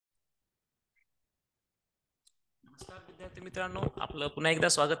नमस्कार विद्यार्थी मित्रांनो, आपलं पुन्हा एकदा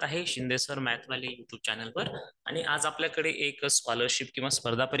स्वागत आहे शिंदे सर मॅथवाले युट्यूब चॅनलवर. आणि आज आपल्याकडे एक स्कॉलरशिप किंवा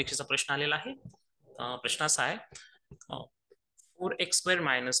स्पर्धा परीक्षेचा प्रश्न आलेला आहे. प्रश्न असा आहे, 4x²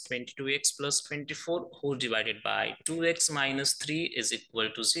 minus 22x plus 24 whole divided by 2x minus 3 is equal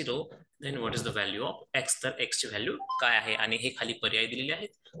to 0, then what is the value of x? तर x ची व्हॅल्यू काय आहे आणि हे खाली पर्याय दिलेले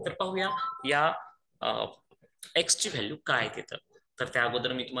आहेत. तर पाहूया या x ची व्हॅल्यू काय आहे. तर त्या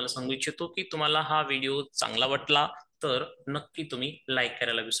अगोदर मी तुम्हाला सांगू इच्छितो की तुम्हाला हा व्हिडिओ चांगला वाटला तर नक्की तुम्ही लाईक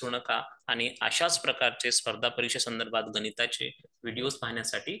करायला विसरू नका आणि अशाच प्रकारचे स्पर्धा परीक्षे संदर्भात गणिताचे व्हिडिओज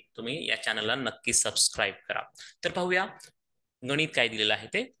पाहण्यासाठी तुम्ही या चॅनलला नक्की सबस्क्राईब करा. तर पाहूया गणित काय दिलेलं आहे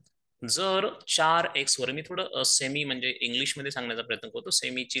ते. जर 4x वर मी थोडं सेमी म्हणजे इंग्लिश मध्ये सांगण्याचा प्रयत्न करतो,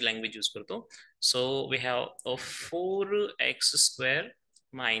 सेमीची लँग्वेज यूज करतो. So we have 4x²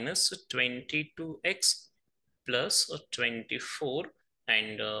 minus 22x plus 24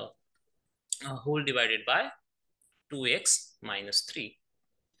 and whole divided by 2x minus 3.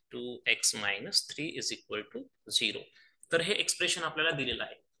 2x minus 3 is equal to 0. तर हे एक्सप्रेशन आपल्याला दिलेलं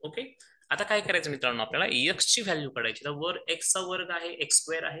आहे. ओके, आता काय करायचं मित्रांनो, आपल्याला x ची व्हॅल्यू काढायची. तर वर x चा वर्ग आहे,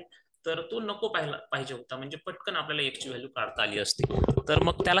 x² आहे, तर तो नको पाहिजे होता, म्हणजे पटकन आपल्याला x ची व्हॅल्यू काढता आली असती. तर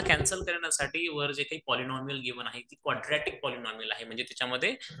मग त्याला कॅन्सल करण्यासाठी वर जे काही पॉलिनॉमियल गिवन आहे ती क्वाड्रॅटिक पॉलिनॉमियल आहे, म्हणजे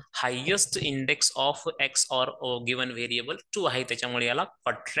त्याच्यामध्ये highest index of x or given variable 2 आहे, त्याच्यामुळे याला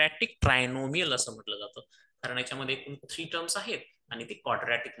क्वाड्रॅटिक ट्रायनोमियल असं म्हटलं जातं. कारण याच्यामध्ये एकूण 3 टर्म्स आहेत आणि ती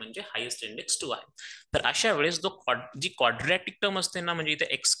क्वाड्रॅटिक म्हणजे हायेस्ट इंडेक्स 2 आहे. तर अशा वेळेस जी क्वाड्रॅटिक टर्म असते ना, म्हणजे इथे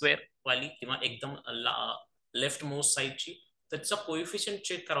x² वाली किंवा एकदम लेफ्ट मोस्ट साईडची, त्याचा कोएफिशियंट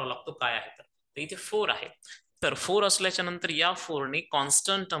चेक करावा लागतो काय आहे. तर इथे 4 आहे. तर 4 असल्याच्या नंतर या 4 ने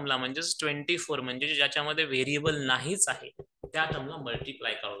कॉन्स्टंट टर्मला म्हणजेच 24 म्हणजे ज्याच्यामध्ये व्हेरिएबल नाहीच आहे त्या टर्मला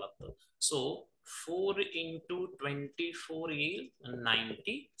मल्टिप्लाय करावं लागतं. सो 4 इंटू 24 येईल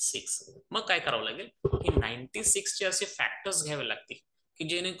 96. मग काय करावं लागेल, हे 96 चे असे फॅक्टर्स घ्यावे लागतील की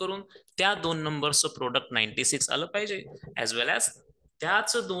जेणेकरून त्या दोन नंबरचं प्रोडक्ट 96 आलं पाहिजे, ॲज वेल ॲज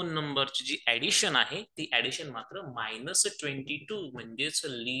त्याच दोन नंबरची जी ऍडिशन आहे ती ऍडिशन मात्र -22 म्हणजेच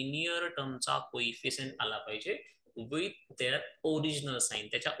लिनियर टर्मचा कोइफिशियंट आला पाहिजे विथ देअर ओरिजिनल साइन,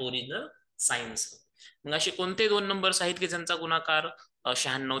 त्याच्या ओरिजिनल साइन्स. मग असे कोणते दोन नंबर्स आहेत की ज्यांचा गुणाकार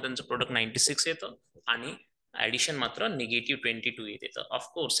 96 त्यांचं प्रोडक्ट 96 येतं आणि ऍडिशन मात्र -22 येते. तर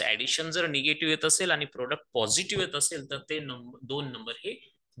ऑफकोर्स ऍडिशन जर निगेटिव्ह येत असेल आणि प्रोडक्ट पॉझिटिव्ह येत असेल तर ते दोन नंबर हे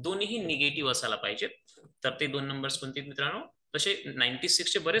दोन्हीही निगेटिव्ह असायला पाहिजेत. तर ते दोन नंबर्स कोणते मित्रांनो, तसे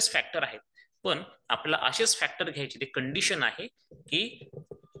 96 चे बरेच फॅक्टर आहेत, पण आपल्याला असेच फॅक्टर घ्यायचे. ते कंडिशन आहे की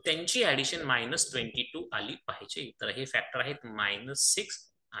त्यांची ऍडिशन -22 आली पाहिजे. तर हे फॅक्टर आहेत -6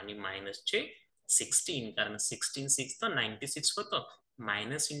 आणि -16, कारण 16 6 तर 96 होतं,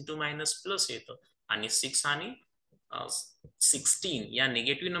 मायनस इंटू मायनस प्लस येतं आणि 6 आणि 16 या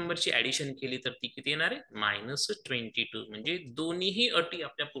निगेटिव्ह नंबरची ऍडिशन केली तर ती किती येणार आहे, -22. म्हणजे दोन्हीही अटी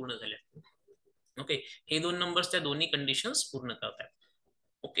आपल्या पूर्ण झाल्या. ओके, हे दोन नंबर्स त्या दोन्ही कंडिशन्स पूर्ण करतात.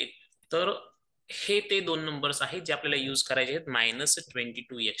 ओके, तर हे ते दोन नंबर्स आहेत जे आपल्याला यूज करायचे आहेत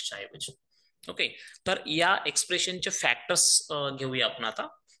 -22x च्या ऐवजी. ओके, तर या एक्सप्रेशनचे फॅक्टर्स घेऊया आपण आता.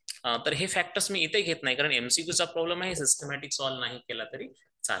 तर हे फॅक्टर्स मी इथे घेत नाही कारण MCQ चा प्रॉब्लेम आहे, सिस्टमॅटिक सॉल्व्ह नाही केला तरी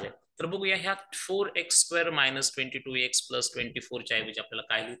चालेल. तर बघूया, ह्या 4x² - 22x + 24 च्या ऐवजी आपल्याला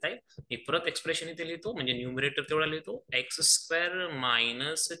काय लिहिता येईल. मी परत एक्सप्रेशन इथे लिहितो, म्हणजे न्यूमरेटर तेवढा लिहितो, x²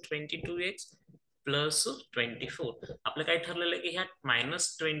 - 22x प्लस 24. आपलं काय ठरलेलं आहे की ह्या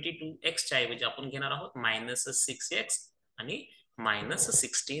 -22x च्या ऐवजी आपण घेणार आहोत -6x आणि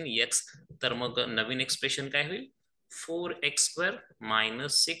 -16x. तर मग नवीन एक्सप्रेशन काय होईल, 4x² -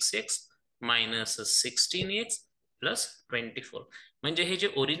 6x -16x प्लस 24. म्हणजे हे जे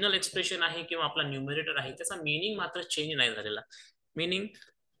ओरिजिनल एक्सप्रेशन आहे किंवा आपला न्यूमरेटर आहे त्याचा मिनिंग मात्र चेंज नाही झालेला. मिनिंग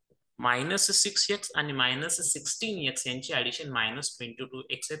 -6x आणि -16x यांची ऍडिशन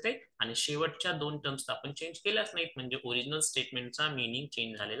 -22x येते आणि शेवटच्या दोन टर्म्स आपण चेंज केल्याच नाहीत, म्हणजे ओरिजिनल स्टेटमेंटचा मिनिंग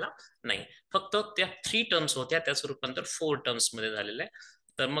चेंज झालेला नाही. फक्त त्या 3 टर्म्स होत्या त्याच रूपांतर 4 टर्म्स मध्ये झालेलं आहे.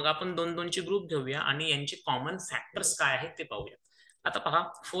 तर मग आपण दोन दोनची ग्रुप घेऊया आणि यांचे कॉमन फॅक्टर्स काय आहेत ते पाहूया. आता पहा,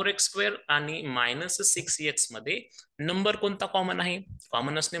 4x² आणि -6x मध्ये नंबर कोणता कॉमन आहे.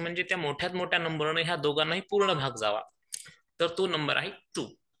 कॉमन असणे म्हणजे त्या मोठ्यात मोठ्या नंबरने ह्या दोघांनाही पूर्ण भाग जावा, तर तो नंबर आहे 2.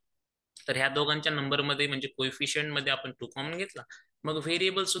 तर ह्या दोघांच्या नंबर मध्ये म्हणजे कोएफिशियंट मध्ये आपण 2 कॉमन घेतला. मग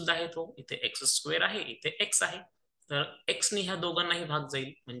व्हेरिएबल सुद्धा आहे तो, इथे x² आहे, इथे x आहे, तर x ने ह्या दोघांनाही भाग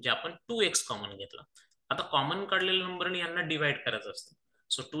जाईल म्हणजे आपण 2x कॉमन घेतला. आता कॉमन काढलेल्या नंबरने यांना डिवाइड करायचं असतं.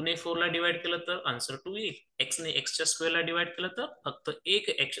 सो 2 ने 4 ला डिवाइड केलं तर आन्सर 2 येईल. x ने x च्या स्क्वेअर ला डिवाइड केलं तर फक्त एक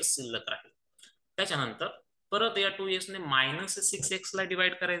x शिल्लक राहील. त्याच्यानंतर परत या 2x ने -6x ला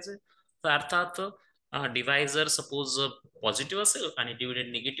डिवाइड करायचं, तर अर्थात डिवायझर सपोज पॉझिटिव्ह असेल आणि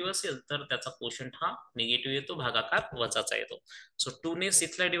डिव्हिडंड निगेटिव्ह असेल तर त्याचा कोशंट हा निगेटिव्ह येतो, भागाकार वजाचा येतो. सो 2 ने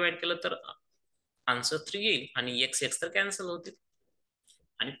 6 ला डिवाइड केलं तर आन्सर 3 येईल आणि एक्स एक्स तर कॅन्सल होतील.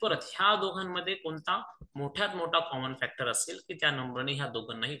 आणि परत ह्या दोघांमध्ये कोणता मोठ्यात मोठा कॉमन फॅक्टर असेल की त्या नंबरने ह्या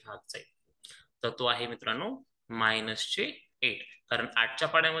दोघांनाही भाग जाईल, तर तो आहे मित्रांनो -8. कारण 8च्या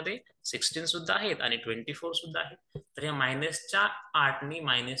पाड्यामध्ये 16 सुद्धा आहेत आणि 24 सुद्धा आहेत. तर या -च्या 8नी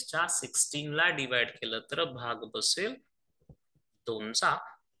 -च्या 16 ला डिवाइड केलं तर भाग बसेल 2चा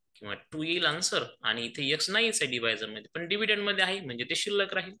किंवा 2 येईल आन्सर. आणि इथे एक्स नाहीच आहे डिवायझर मध्ये, पण डिव्हिडंड मध्ये आहे म्हणजे ते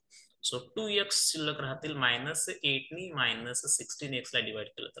शिल्लक राहील. सो 2x शिल्लक राहतील -8नी -16 एक्स ला डिवाइड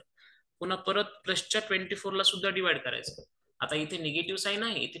केलं तर. पुन्हा परत प्लसच्या 24 ला सुद्धा डिवाइड करायचं. आता इथे निगेटिव्ह साईन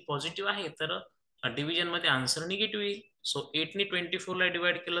आहे, इथे पॉझिटिव्ह आहे, तर डिव्हिजन मध्ये आन्सर निगेटिव्ह येईल. सो 8नी 24 ला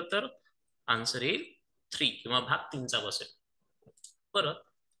डिवाइड केलं तर आन्सर येईल 3 किंवा भाग 3चा बसेल. परत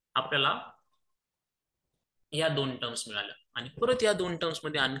आपल्याला या दोन टर्म्स मिळाल्या आणि परत या दोन टर्म्स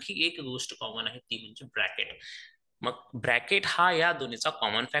मध्ये आणखी एक गोष्ट कॉमन आहे, ती म्हणजे ब्रॅकेट. मग ब्रॅकेट हा या दोन्हीचा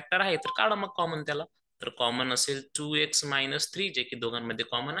कॉमन फॅक्टर आहे, तर काढा मग कॉमन त्याला. तर कॉमन असेल 2x-3, जे की दोघांमध्ये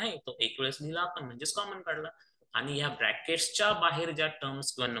कॉमन आहे, तो एक वेळेस लिहिला आपण म्हणजेच कॉमन काढला. आणि या ब्रॅकेट्सच्या बाहेर ज्या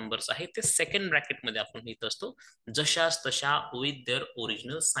टर्म्स किंवा नंबर्स आहेत ते सेकंड ब्रॅकेटमध्ये आपण लिहित असतो जशाच तशा विथ देअर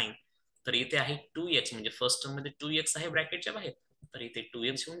ओरिजिनल साइन. तर इथे आहे 2x, म्हणजे फर्स्ट टर्म मध्ये 2x आहे ब्रॅकेटच्या बाहेर, तर इथे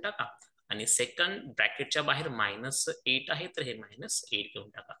 2x घेऊन टाका. आणि सेकंड ब्रॅकेटच्या बाहेर -8 आहे, तर हे -8 घेऊन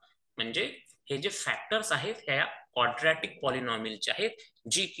टाका. म्हणजे हे जे फॅक्टर्स आहेत ह्या क्वाड्रॅटिक पॉलिनॉमियलचे आहेत,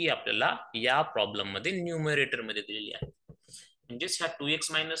 जी की आपल्याला या प्रॉब्लेम मध्ये न्यूमरेटर मध्ये दिलेली आहे. म्हणजेच ह्या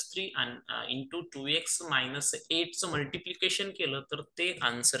 2x-3 इंटू 2x-8 चं मल्टिप्लिकेशन केलं तर ते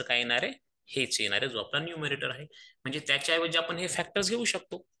आन्सर काय येणार आहे, हेच येणार आहे जो आपला न्यूमरेटर आहे. म्हणजे त्याच्याऐवजी आपण हे फॅक्टर्स घेऊ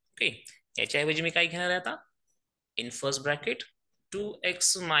शकतो. ओके, याच्याऐवजी मी काय घेणार आहे आता, in first bracket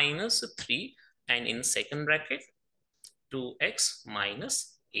 2x-3 and in second bracket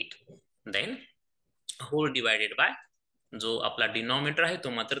 2x-8, then whole divided by जो आपला डिनॉमिनेटर आहे तो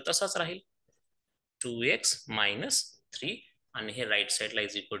मात्र तसाच राहील 2x-3 आणि हे राईट साइडला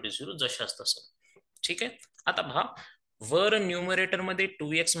इज इक्वल टू 0 जशाच तसं. ठीक आहे. आता पहा, वर न्यूमरेटर मध्ये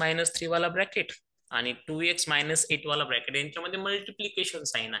 2x-3 वाला ब्रॅकेट आणि 2x-8 वाला ब्रॅकेट यांच्यामध्ये मल्टिप्लिकेशन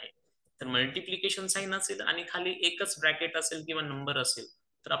साइन आहे. तर मल्टिप्लिकेशन साइन असेल आणि खाली एकच ब्रॅकेट असेल किंवा नंबर असेल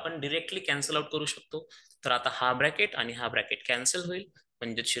तर आपण डिरेक्टली कॅन्सल आउट करू शकतो. तर आता हा ब्रॅकेट आणि हा ब्रॅकेट कॅन्सल होईल,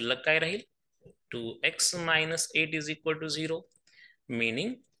 म्हणजे शिल्लक काय राहील, 2x-8 is equal to 0,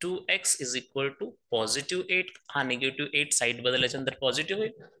 meaning 2x is equal to +8. हा निगेटिव्ह 8 साईड बदलल्याच्यानंतर पॉझिटिव्ह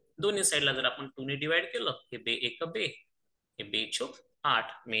होईल. दोन्ही साईडला जर आपण 2 ने डिवाइड केलं, हे बे एक बे, हे बे चोक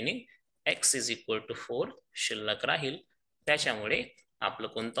 8, meaning x is equal to 4 शिल्लक राहील. त्याच्यामुळे आपलं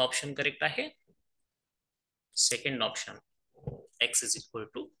कोणतं ऑप्शन करेक्ट आहे, second option, x is equal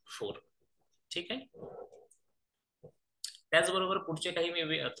to 4. ठीक आहे. त्याचबरोबर पुढचे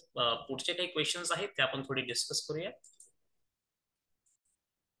काही क्वेश्चन्स आहेत ते आपण थोडी डिस्कस करूया.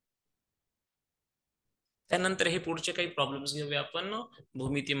 त्यानंतर हे पुढचे काही प्रॉब्लेम्स घेऊया आपण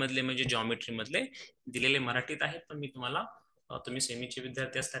भूमितीमधले, म्हणजे जॉमेट्री मधले, दिलेले मराठीत आहेत, पण मी तुम्हाला तुम्ही सेमीचे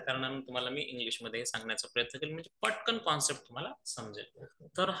विद्यार्थी असल्या कारणाने तुम्हाला मी इंग्लिशमध्ये सांगण्याचा प्रयत्न केला, म्हणजे पटकन कॉन्सेप्ट तुम्हाला समजेल.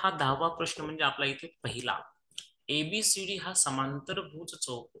 तर हा 10वा प्रश्न म्हणजे आपला इथे पहिला, एबीसीडी हा समभुज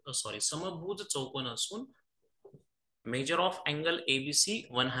चौकोन असून measure of angle ABC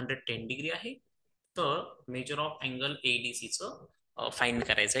 110 degree आहे. तर मेजर ऑफ अँगल एडीसी चं फाइंड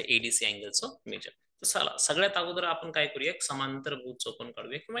करायचं आहे, एडीसी अँगलचं मेजर. चला सगळ्यात अगोदर आपण काय करूया, एक समांतरभुज चौकोन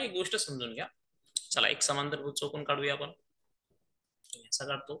काढूया किंवा एक गोष्ट समजून घ्या. चला एक समांतरभुज चौकोन काढूया आपण. असा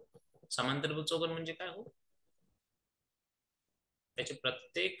काढतो. समांतरभुज चौकोन म्हणजे काय हो, त्याची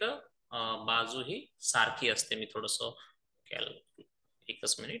प्रत्येक बाजू ही सारखी असते. मी थोडस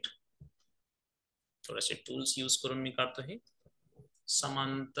एकच मिनिट, थोडेसे टूल्स यूज करून मी काढतो. हे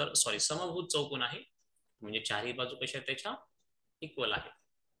समभुज चौकोन आहे, म्हणजे चारही बाजू कशा त्याच्या इक्वल आहे.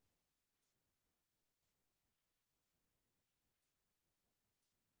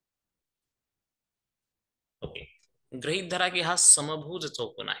 ओके, गृहीत धरा की हा समभुज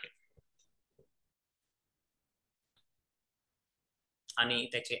चौकोन आहे आणि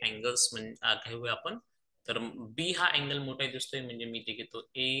त्याचे अँगल्स घेऊया आपण. तर बी हा अँगल मोठा दिसतोय, म्हणजे मी ते घेतो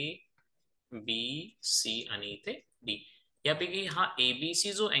ए बी सी आणि इथे डी. यापैकी हा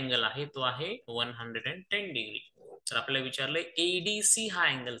एबीसी जो अँगल आहे तो आहे 110 डिग्री. तर आपल्याला विचारलंय एडीसी हा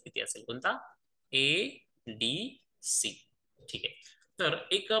अँगल किती असेल, कोणता, ए डी सी. ठीक आहे. तर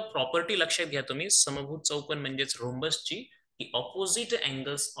एक प्रॉपर्टी लक्षात घ्या तुम्ही, समभुज चौकोन म्हणजेच रोम्बसची, की opposite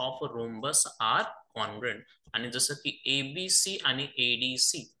angles of rhombus R congruent. आणि जसं की एबीसी आणि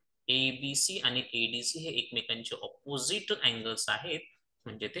एडीसी हे एकमेकांचे ऑपोजिट अँगल्स आहेत,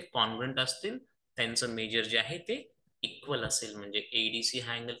 म्हणजे ते कॉन्ग्रुएंट असतील. त्यांचं मेजर जे आहे ते इक्वल असेल, म्हणजे एडीसी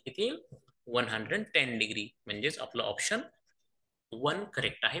हा अँगल किती येईल 110 डिग्री, म्हणजेच आपलं ऑप्शन 1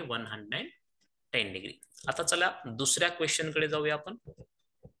 करेक्ट आहे 110 डिग्री. आता चला दुसऱ्या क्वेश्चन कडे जाऊया आपण.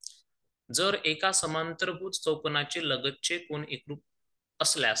 जर एका समांतरभुज चौकोनाचे लगतचे कोन एकरूप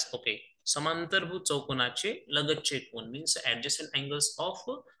असल्यास, ओके, समांतरभुज चौकोनाचे लगतचे कोन means adjacent angles of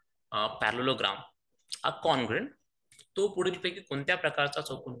parallelogram R congruent, तो पुढील पैकी कोणत्या प्रकारचा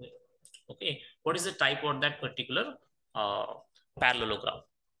चौकोन होईल? Okay, what is the type of that particular parallelogram?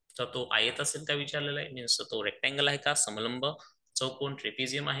 तर तो आयत असेल का विचारलेला आहे, मीन्स तो रेक्टँगल आहे का, समलंब चौकोन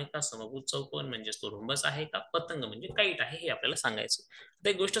ट्रेपेजियम आहे का, समभुज चौकोन म्हणजे तो रोम्बस आहे का, पतंग म्हणजे काईट आहे, हे आपल्याला सांगायचं. आता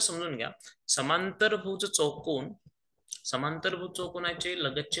एक गोष्ट समजून घ्या, समांतरभुज चौकोनाचे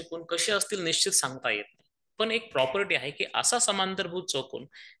लगतचे कोन कसे असतील निश्चित सांगता येत नाही, पण एक प्रॉपर्टी आहे की असा समांतरभुज चौकोन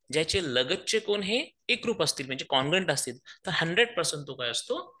ज्याचे लगतचे कोन हे एकरूप असतील म्हणजे कॉन्ग्रुएंट असतील, तर 100% तो काय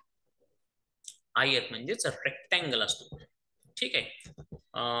असतो, आयत म्हणजेच रेक्टँगल असतो. ठीक आहे.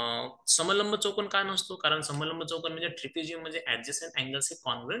 समलंब चौकोन का नसतो, कारण समलंब चौकोन म्हणजे ट्रिपेजियम म्हणजे ऍडजसेंट अँगल्स हे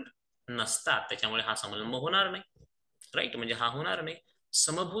कॉन्ग्रुएंट नसतात, त्याच्यामुळे हा समलंब होणार नाही, राईट, म्हणजे हा होणार नाही.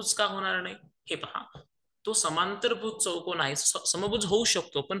 समभुज का होणार नाही, हे पहा, तो समांतरभुज चौकोन आहे, समभुज होऊ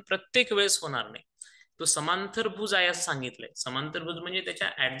शकतो पण प्रत्येक वेळेस होणार नाही. तो समांतरभुज आहे असं सांगितलंय, समांतरभुज म्हणजे त्याच्या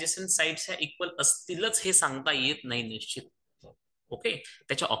ऍडजसेंट साइड्स ह्या इक्वल असतीलच हे सांगता येत नाही निश्चित. ओके,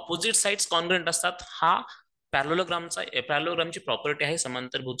 त्याच्या ऑपोजिट साइड्स कॉन्ग्रुएंट असतात, हा पॅरलोग्रामची प्रॉपर्टी आहे,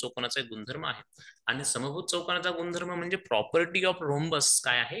 समांतरभुज चौकोनाचा एक गुणधर्म आहे. आणि समभुज चौकोनाचा गुणधर्म म्हणजे प्रॉपर्टी ऑफ रोम्बस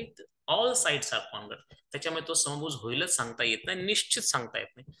काय आहे, ऑल साइड्स आर कॉन्ग्रुएंट, त्याच्यामुळे तो समभुज होईलच सांगता येत नाही, निश्चित सांगता येत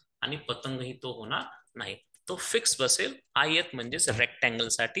नाही. आणि पतंगही तो होणार नाही, तो फिक्स बसेल आयत म्हणजेच रेक्टँगल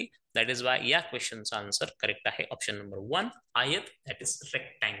साठी. दॅट इज वाय या क्वेश्चनचा आन्सर करेक्ट आहे ऑप्शन नंबर 1 आयत, दॅट इज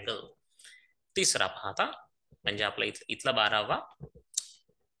रेक्टँगल. तिसरा पाहता म्हणजे आपला इथला 12वा,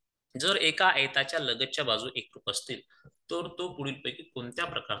 जर एका आयताच्या लगतच्या बाजू एकरूप असतील तर तो पुढील पैकी कोणत्या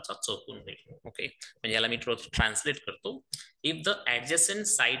प्रकारचा चौकोन होईल? ओके, म्हणजे याला मी ट्रान्सलेट करतो. If the adjacent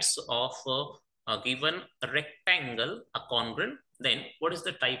sides of given rectangle R congruent, then what is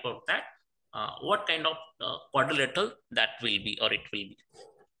the type of that, what kind of quadrilateral that will be or it will be.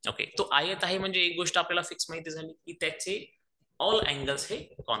 Okay, तो आयत आहे म्हणजे एक गोष्ट आपल्याला फिक्स माहिती झाली की त्याचे ऑल अँगल्स हे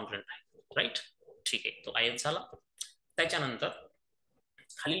कॉन्ग्रुएंट आहे, राईट. ठीक आहे, तो आयत झाला. त्याच्यानंतर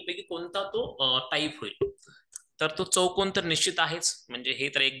खालीलपैकी कोणता तो टाईप होईल, तर तो चौकोन तर निश्चित आहेच, म्हणजे हे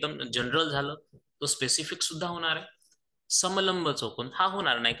तर एकदम जनरल झालं. तो स्पेसिफिक सुद्धा होणार आहे. समलंब चौकोन हा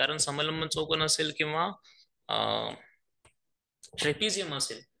होणार नाही, कारण समलंब चौकोन असेल किंवा ट्रेपेजियम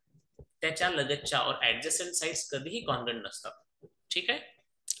असेल त्याच्या लगतच्या और ऍडजसेंट साइड्स कधीही कॉन्ग्रुएंट नसतात. ठीक आहे,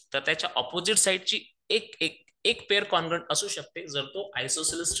 तर त्याच्या ऑपोजिट साइडची एक एक एक पेअर कॉन्ग्रुएंट असू शकते जर तो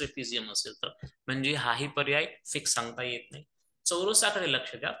आयसोसेलेस ट्रेपेजियम असेल तर, म्हणजे हाही पर्याय फिक्स सांगता येत नाही. चौरसाकडे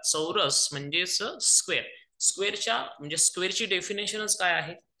लक्ष द्या, चौरस म्हणजे स्क्वेअर, स्क्वेअरच्या म्हणजे स्क्वेअरची डेफिनेशनच काय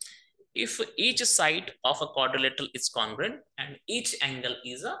आहे, if each side of a quadrilateral is congruent and each angle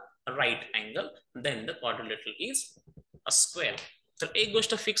is a right angle, then the quadrilateral is a square. तर एक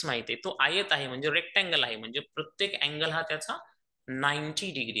गोष्ट फिक्स माहिती आहे, तो आयत आहे म्हणजे रेक्टँगल आहे, म्हणजे प्रत्येक अँगल हा त्याचा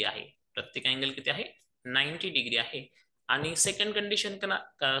 90 डिग्री आहे, प्रत्येक अँगल किती आहे 90 डिग्री आहे. आणि सेकंड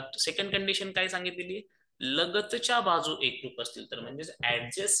कंडिशन काय सांगितलेली, लगतच्या बाजू एकरूप असतील तर, म्हणजे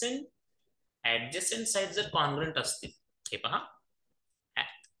ऍडजसेंट साइड जर कॉन्ग्रुएंट असतील, हे पहा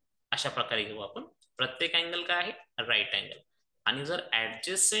अशा प्रकारे घेऊ आपण, प्रत्येक अँगल काय आहे राईट अँगल, आणि जर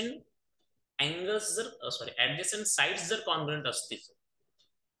ऍडजसेंट साइड्स जर कॉन्ग्रुएंट असतील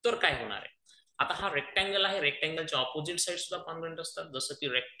तर काय होणार आहे. आता हा रेक्टँगल आहे, रेक्टँगलच्या ऑपोजिट साइड सुद्धा कॉन्ग्रुएंट असतात, जसं की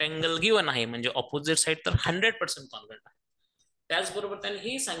रेक्टँगल गिवन आहे म्हणजे ऑपोजिट साइड तर 100% कॉन्ग्रुएंट आहे. त्याचबरोबर त्यांनी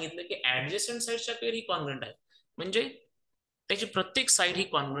हे सांगितलं की ऍडजसेंट साइडच्या पेअर ही कॉन्ग्रुएंट आहे, म्हणजे त्याची प्रत्येक साइड ही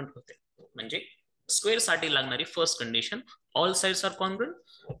कॉन्ग्रुएंट होते. म्हणजे स्क्वेअर साठी लागणारी first condition all sides R congruent,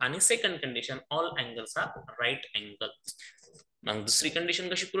 आणि second condition all angles R right angle. मग दुसरी कंडिशन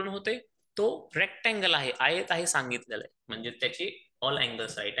कशी पूर्ण होते, तो रेक्टँगल आहे, आयत आहे सांगितलेलं आहे, म्हणजे त्याचे ऑल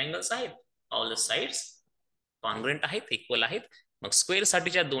अँगल्स राईट अँगल्स आहेत, ऑल साइड्स कॉन्ग्रुएंट आहेत, इक्वल आहेत. मग स्क्वेअर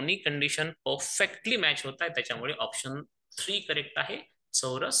साठीच्या दोन्ही कंडिशन परफेक्टली मॅच होत आहेत, त्याच्यामुळे ऑप्शन 3 करेक्ट आहे,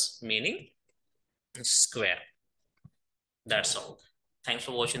 चौरस meaning square. That's all. Thanks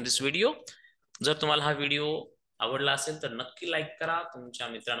for watching this video. जर तुम्हाला हा व्हिडिओ आवडला असेल तर नक्की लाईक करा, तुमच्या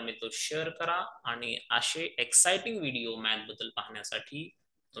मित्रांना तो शेअर करा, आणि असे एक्साइटिंग व्हिडिओ मॅथ बद्दल पाहण्यासाठी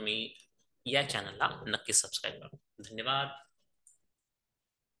तुम्ही या चॅनलला नक्की सबस्क्राईब करा. धन्यवाद.